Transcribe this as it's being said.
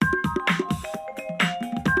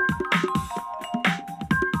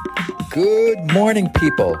Good morning,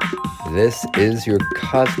 people. This is your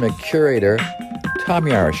Cosmic Curator, Tom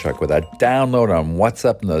Yarashuk, with a download on what's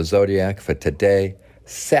up in the Zodiac for today,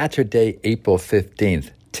 Saturday, April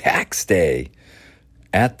 15th, Tax Day.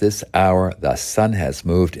 At this hour, the sun has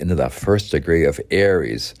moved into the first degree of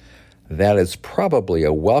Aries. That is probably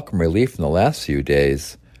a welcome relief in the last few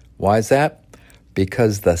days. Why is that?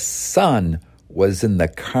 Because the sun was in the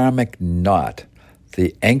karmic knot.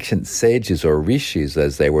 The ancient sages, or rishis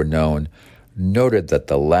as they were known, noted that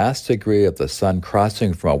the last degree of the sun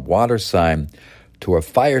crossing from a water sign to a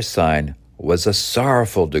fire sign was a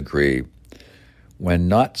sorrowful degree, when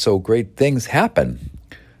not so great things happen.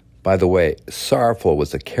 By the way, sorrowful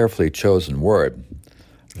was a carefully chosen word.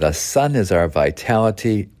 The sun is our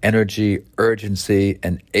vitality, energy, urgency,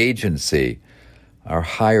 and agency, our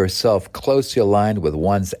higher self closely aligned with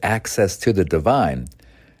one's access to the divine.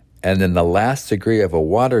 And in the last degree of a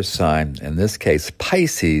water sign, in this case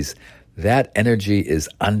Pisces, that energy is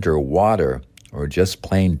underwater or just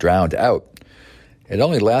plain drowned out. It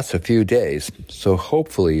only lasts a few days, so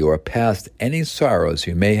hopefully you are past any sorrows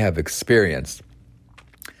you may have experienced.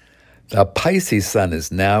 The Pisces sun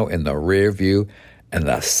is now in the rear view, and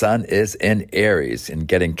the sun is in Aries and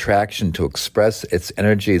getting traction to express its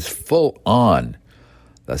energies full on.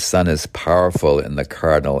 The sun is powerful in the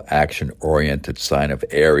cardinal action-oriented sign of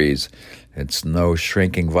Aries. It's no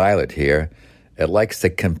shrinking violet here. It likes to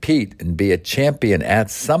compete and be a champion at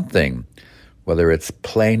something, whether it's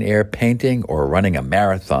plein air painting or running a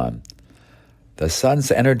marathon. The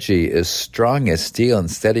sun's energy is strong as steel and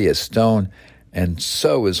steady as stone, and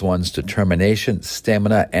so is one's determination,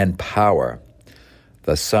 stamina, and power.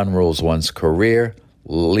 The sun rules one's career,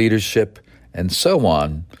 leadership, and so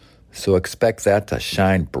on, so expect that to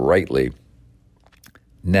shine brightly.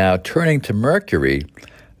 Now, turning to Mercury,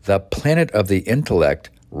 the planet of the intellect,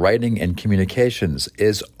 writing, and communications,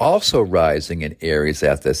 is also rising in Aries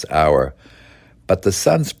at this hour, but the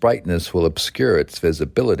sun's brightness will obscure its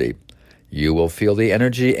visibility. You will feel the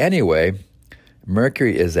energy anyway.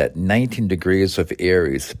 Mercury is at 19 degrees of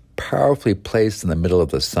Aries, powerfully placed in the middle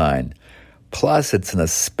of the sign. Plus, it's in a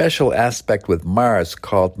special aspect with Mars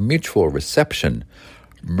called mutual reception.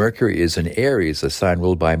 Mercury is in Aries, a sign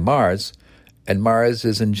ruled by Mars, and Mars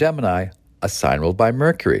is in Gemini, a sign ruled by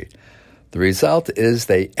Mercury. The result is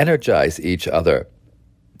they energize each other.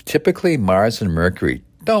 Typically, Mars and Mercury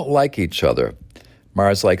don't like each other.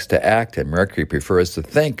 Mars likes to act, and Mercury prefers to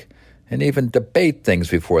think and even debate things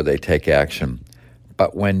before they take action.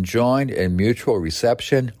 But when joined in mutual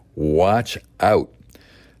reception, watch out.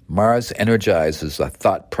 Mars energizes the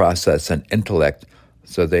thought process and intellect,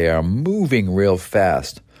 so they are moving real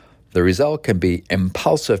fast. The result can be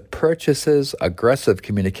impulsive purchases, aggressive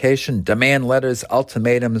communication, demand letters,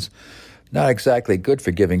 ultimatums. Not exactly good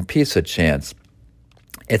for giving peace a chance.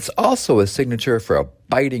 It's also a signature for a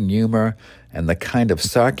biting humor and the kind of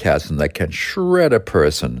sarcasm that can shred a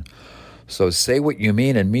person. So say what you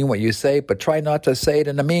mean and mean what you say, but try not to say it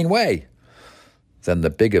in a mean way. Then the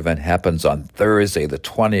big event happens on Thursday, the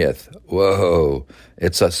 20th. Whoa,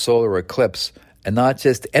 it's a solar eclipse. And not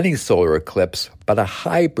just any solar eclipse, but a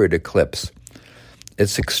hybrid eclipse.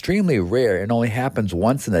 It's extremely rare and only happens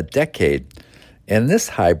once in a decade. In this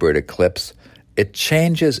hybrid eclipse, it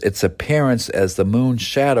changes its appearance as the moon's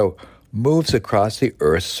shadow moves across the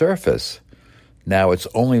Earth's surface. Now, it's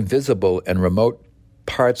only visible in remote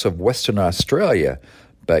parts of Western Australia,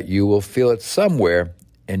 but you will feel it somewhere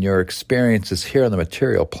in your experiences here on the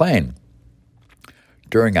material plane.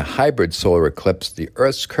 During a hybrid solar eclipse, the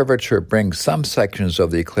Earth's curvature brings some sections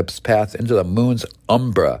of the eclipse path into the moon's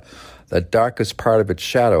umbra, the darkest part of its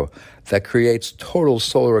shadow, that creates total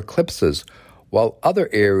solar eclipses, while other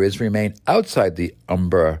areas remain outside the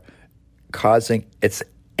umbra, causing its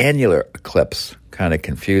annular eclipse. Kind of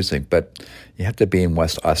confusing, but you have to be in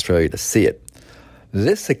West Australia to see it.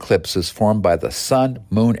 This eclipse is formed by the Sun,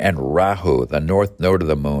 Moon, and Rahu, the north node of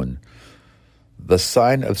the moon. The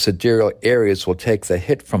sign of sidereal Aries will take the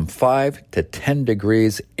hit from 5 to 10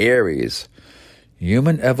 degrees Aries.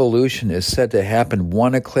 Human evolution is said to happen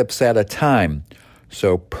one eclipse at a time,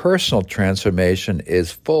 so personal transformation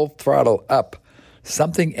is full throttle up.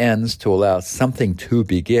 Something ends to allow something to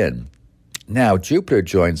begin. Now Jupiter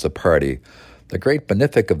joins the party. The great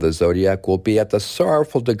benefic of the zodiac will be at the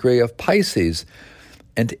sorrowful degree of Pisces,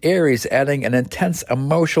 and Aries adding an intense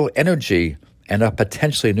emotional energy and a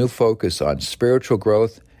potentially new focus on spiritual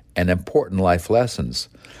growth and important life lessons.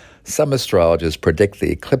 Some astrologers predict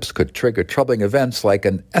the eclipse could trigger troubling events like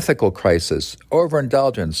an ethical crisis,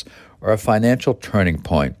 overindulgence, or a financial turning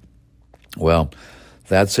point. Well,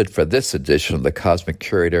 that's it for this edition of the Cosmic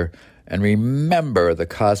Curator. And remember the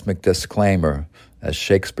cosmic disclaimer. As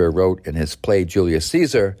Shakespeare wrote in his play Julius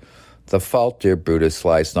Caesar, the fault, dear Brutus,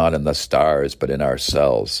 lies not in the stars, but in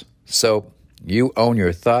ourselves. So, you own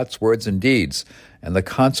your thoughts, words, and deeds, and the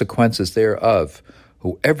consequences thereof,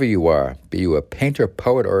 whoever you are, be you a painter,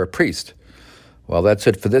 poet, or a priest. Well, that's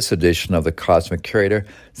it for this edition of the Cosmic Curator.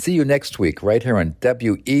 See you next week, right here on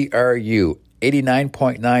WERU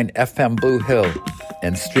 89.9 FM Blue Hill,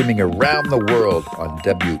 and streaming around the world on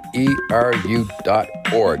WERU.org.